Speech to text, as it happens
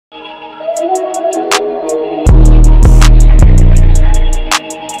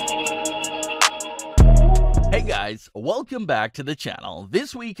guys, welcome back to the channel.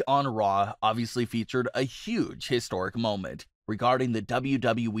 This week on Raw obviously featured a huge historic moment regarding the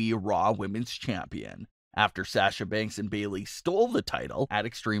WWE Raw Women's Champion. After Sasha Banks and Bayley stole the title at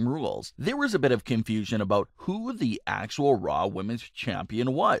Extreme Rules, there was a bit of confusion about who the actual Raw Women's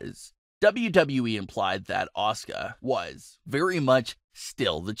Champion was. WWE implied that Asuka was very much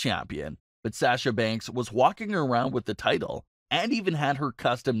still the champion, but Sasha Banks was walking around with the title and even had her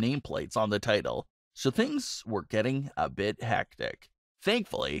custom nameplates on the title. So things were getting a bit hectic.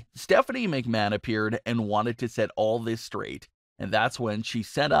 Thankfully, Stephanie McMahon appeared and wanted to set all this straight, and that's when she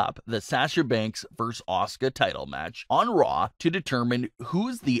set up the Sasha Banks vs. Asuka title match on Raw to determine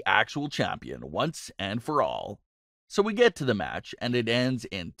who's the actual champion once and for all. So we get to the match, and it ends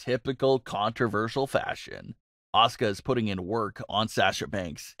in typical controversial fashion. Asuka is putting in work on Sasha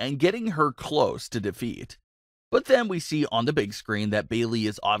Banks and getting her close to defeat. But then we see on the big screen that Bayley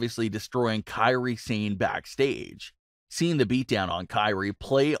is obviously destroying Kairi Sane backstage. Seeing the beatdown on Kairi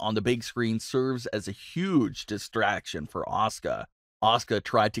play on the big screen serves as a huge distraction for Asuka. Asuka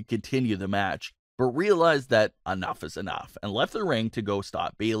tried to continue the match, but realized that enough is enough and left the ring to go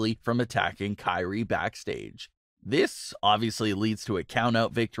stop Bayley from attacking Kairi backstage. This obviously leads to a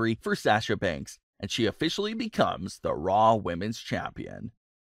count-out victory for Sasha Banks, and she officially becomes the Raw Women's Champion.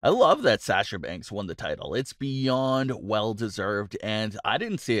 I love that Sasha Banks won the title. It's beyond well-deserved, and I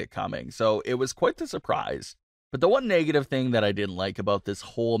didn't see it coming, so it was quite the surprise. But the one negative thing that I didn't like about this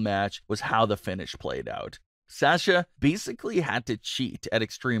whole match was how the finish played out. Sasha basically had to cheat at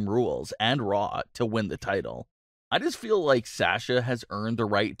Extreme Rules and Raw to win the title. I just feel like Sasha has earned the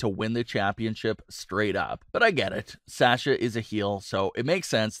right to win the championship straight up, but I get it. Sasha is a heel, so it makes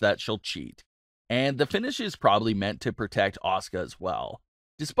sense that she'll cheat. And the finish is probably meant to protect Asuka as well.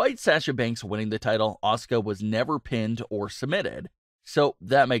 Despite Sasha Banks winning the title, Asuka was never pinned or submitted, so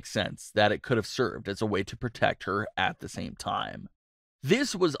that makes sense that it could have served as a way to protect her at the same time.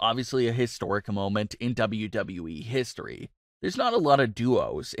 This was obviously a historic moment in WWE history. There's not a lot of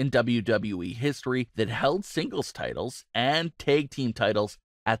duos in WWE history that held singles titles and tag team titles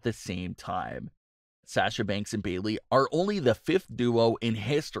at the same time. Sasha Banks and Bayley are only the 5th duo in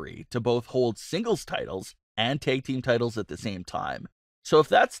history to both hold singles titles and tag team titles at the same time. So if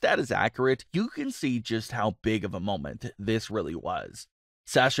that stat is accurate, you can see just how big of a moment this really was.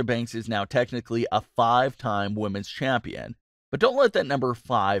 Sasha Banks is now technically a 5-time women's champion, but don't let that number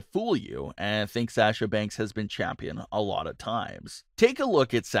 5 fool you and think Sasha Banks has been champion a lot of times. Take a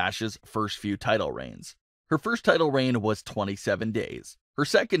look at Sasha's first few title reigns. Her first title reign was 27 days. Her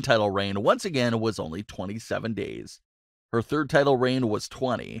second title reign once again was only 27 days. Her third title reign was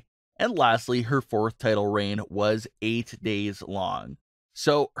 20. And lastly, her fourth title reign was 8 days long.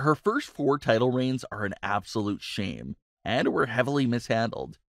 So her first 4 title reigns are an absolute shame and were heavily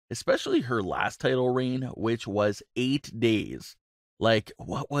mishandled, especially her last title reign, which was 8 days. Like,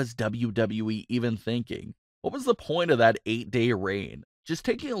 what was WWE even thinking? What was the point of that 8-day reign? Just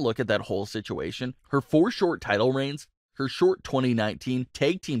taking a look at that whole situation, her 4 short title reigns, her short 2019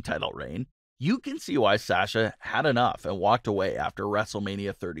 tag team title reign, you can see why Sasha had enough and walked away after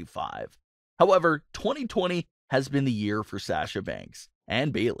WrestleMania 35. However, 2020 has been the year for Sasha Banks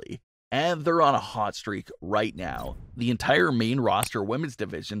and Bayley, and they're on a hot streak right now. The entire main roster women's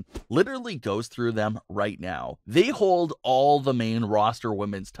division literally goes through them right now. They hold all the main roster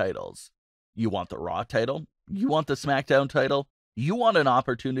women's titles. You want the Raw title? You want the Smackdown title? You want an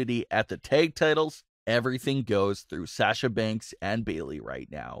opportunity at the tag titles? Everything goes through Sasha Banks and Bayley right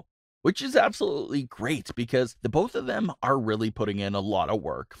now, which is absolutely great because the both of them are really putting in a lot of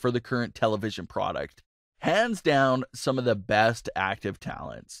work for the current television product. Hands down, some of the best active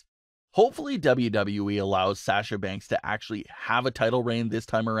talents. Hopefully WWE allows Sasha Banks to actually have a title reign this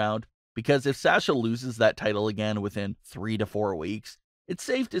time around, because if Sasha loses that title again within 3 to 4 weeks, it's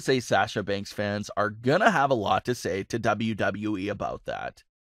safe to say Sasha Banks fans are gonna have a lot to say to WWE about that.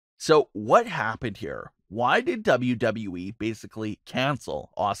 So what happened here? Why did WWE basically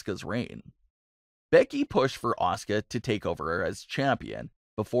cancel Asuka's reign? Becky pushed for Asuka to take over as champion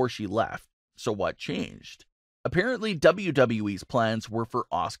before she left. So what changed? Apparently, WWE's plans were for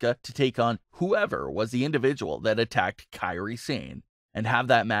Asuka to take on whoever was the individual that attacked Kairi Sane and have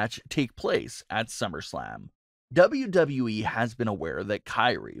that match take place at SummerSlam. WWE has been aware that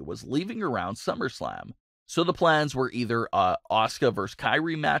Kairi was leaving around SummerSlam, so the plans were either a Asuka vs.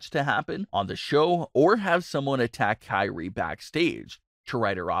 Kairi match to happen on the show or have someone attack Kairi backstage to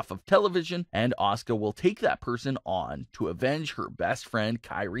write her off of television, and Asuka will take that person on to avenge her best friend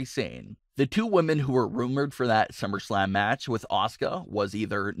Kairi Sane. The 2 women who were rumored for that SummerSlam match with Asuka was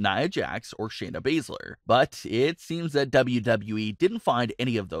either Nia Jax or Shayna Baszler, but it seems that WWE didn't find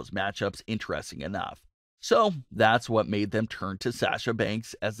any of those matchups interesting enough. So that's what made them turn to Sasha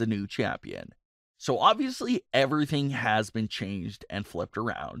Banks as the new champion. So obviously everything has been changed and flipped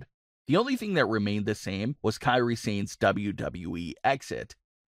around. The only thing that remained the same was Kairi Sane's WWE exit.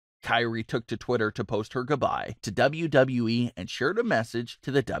 Kairi took to Twitter to post her goodbye to WWE and shared a message to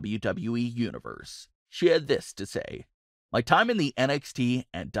the WWE Universe. She had this to say: "My time in the NXT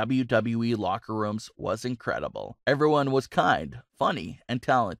and WWE locker rooms was incredible. Everyone was kind, funny, and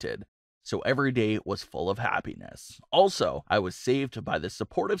talented, so every day was full of happiness. Also, I was saved by the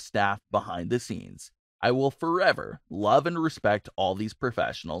supportive staff behind the scenes. I will forever love and respect all these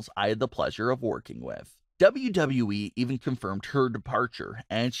professionals I had the pleasure of working with." WWE even confirmed her departure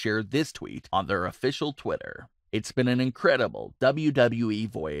and shared this tweet on their official Twitter: "It's been an incredible WWE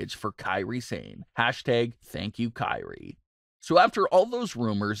voyage for Kairi Sane. #ThankYouKairi." So after all those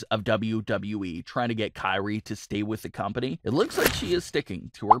rumors of WWE trying to get Kairi to stay with the company, it looks like she is sticking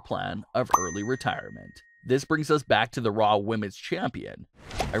to her plan of early retirement. This brings us back to the Raw Women's Champion.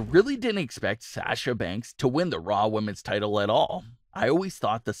 I really didn't expect Sasha Banks to win the Raw Women's title at all. I always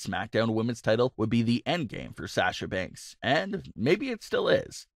thought the Smackdown Women's title would be the endgame for Sasha Banks, and maybe it still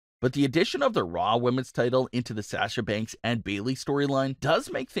is. But the addition of the Raw Women's title into the Sasha Banks and Bayley storyline does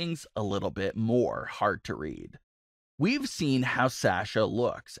make things a little bit more hard to read. We've seen how Sasha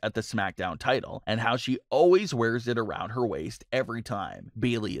looks at the Smackdown title and how she always wears it around her waist every time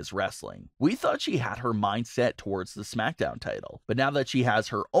Bayley is wrestling. We thought she had her mind set towards the Smackdown title, but now that she has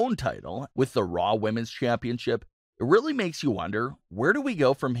her own title with the Raw Women's Championship, it really makes you wonder, where do we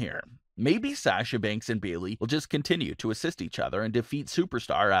go from here? Maybe Sasha Banks and Bayley will just continue to assist each other and defeat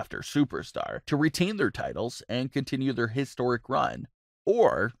superstar after superstar to retain their titles and continue their historic run.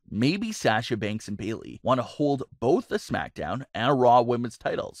 Or maybe Sasha Banks and Bayley want to hold both the SmackDown and Raw Women's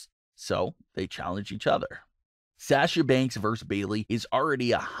titles, so they challenge each other. Sasha Banks vs. Bayley is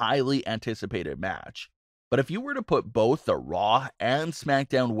already a highly anticipated match, but if you were to put both the Raw and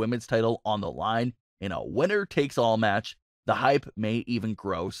SmackDown Women's title on the line in a winner-takes-all match, the hype may even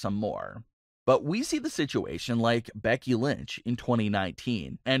grow some more. But we see the situation like Becky Lynch in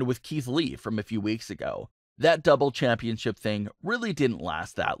 2019 and with Keith Lee from a few weeks ago. That double championship thing really didn't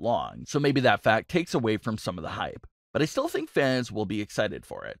last that long, so maybe that fact takes away from some of the hype, but I still think fans will be excited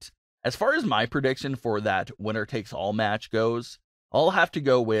for it. As far as my prediction for that winner-takes-all match goes, I'll have to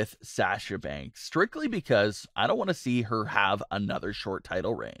go with Sasha Banks, strictly because I don't want to see her have another short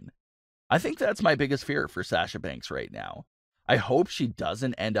title reign. I think that's my biggest fear for Sasha Banks right now. I hope she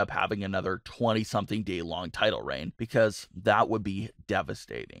doesn't end up having another 20-something day long title reign, because that would be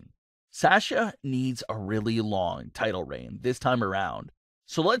devastating. Sasha needs a really long title reign this time around,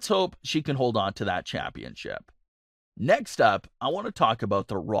 so let's hope she can hold on to that championship. Next up, I want to talk about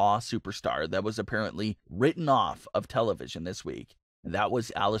the Raw Superstar that was apparently written off of television this week, and that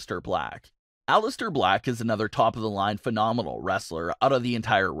was Aleister Black. Aleister Black is another top-of-the-line phenomenal wrestler out of the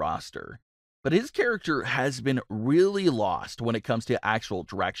entire roster, but his character has been really lost when it comes to actual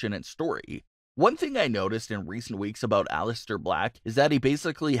direction and story. One thing I noticed in recent weeks about Aleister Black is that he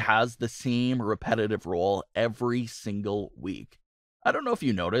basically has the same repetitive role every single week. I don't know if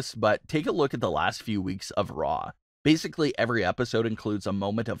you noticed, but take a look at the last few weeks of Raw. Basically, every episode includes a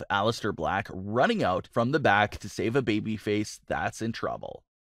moment of Aleister Black running out from the back to save a babyface that's in trouble.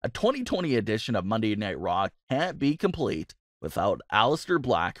 A 2020 edition of Monday Night Raw can't be complete without Aleister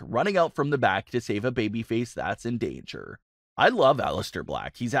Black running out from the back to save a babyface that's in danger. I love Aleister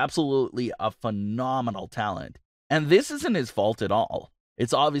Black. He's absolutely a phenomenal talent. And this isn't his fault at all.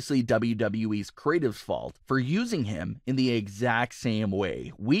 It's obviously WWE's creative's fault for using him in the exact same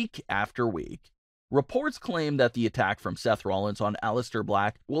way, week after week. Reports claim that the attack from Seth Rollins on Aleister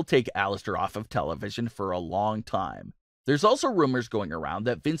Black will take Aleister off of television for a long time. There's also rumors going around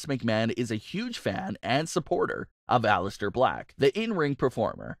that Vince McMahon is a huge fan and supporter of Aleister Black, the in-ring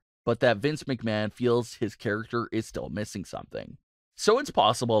performer, but that Vince McMahon feels his character is still missing something. So it's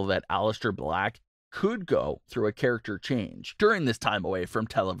possible that Aleister Black could go through a character change during this time away from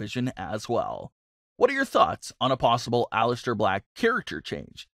television as well. What are your thoughts on a possible Aleister Black character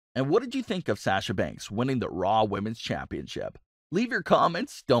change? And what did you think of Sasha Banks winning the Raw Women's Championship? Leave your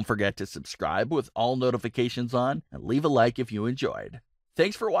comments, don't forget to subscribe with all notifications on, and leave a like if you enjoyed.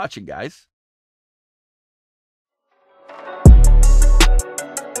 Thanks for watching, guys.